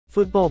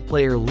Football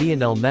player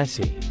Lionel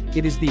Messi.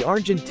 It is the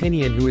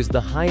Argentinian who is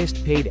the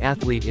highest paid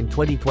athlete in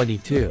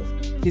 2022.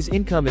 His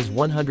income is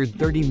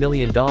 $130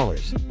 million,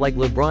 like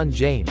LeBron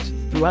James,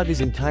 throughout his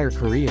entire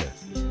career.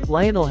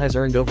 Lionel has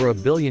earned over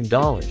 $1 billion,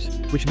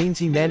 which means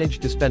he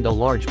managed to spend a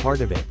large part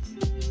of it.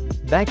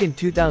 Back in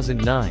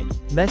 2009,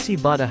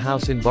 Messi bought a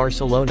house in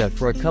Barcelona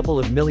for a couple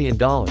of $1 million,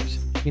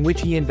 in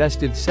which he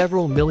invested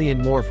several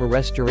million more for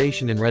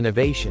restoration and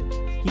renovation.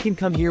 He can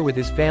come here with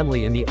his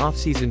family in the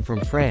off-season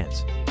from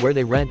France, where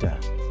they rent a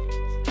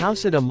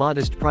house at a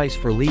modest price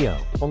for Leo,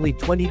 only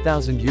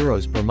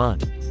 €20,000 per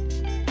month.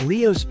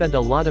 Leo spent a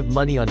lot of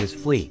money on his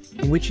fleet,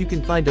 in which you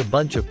can find a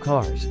bunch of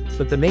cars,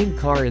 but the main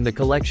car in the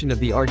collection of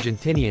the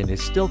Argentinian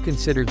is still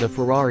considered the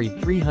Ferrari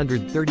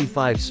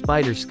 335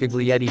 Spider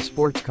Scaglietti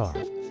sports car.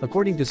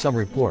 According to some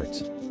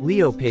reports,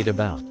 Leo paid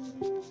about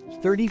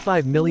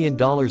 $35 million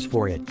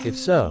for it. If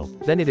so,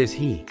 then it is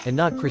he, and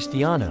not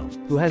Cristiano,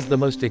 who has the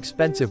most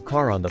expensive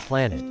car on the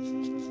planet.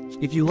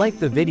 If you liked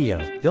the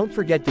video, don't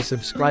forget to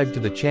subscribe to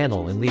the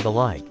channel and leave a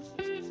like.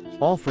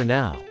 All for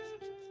now.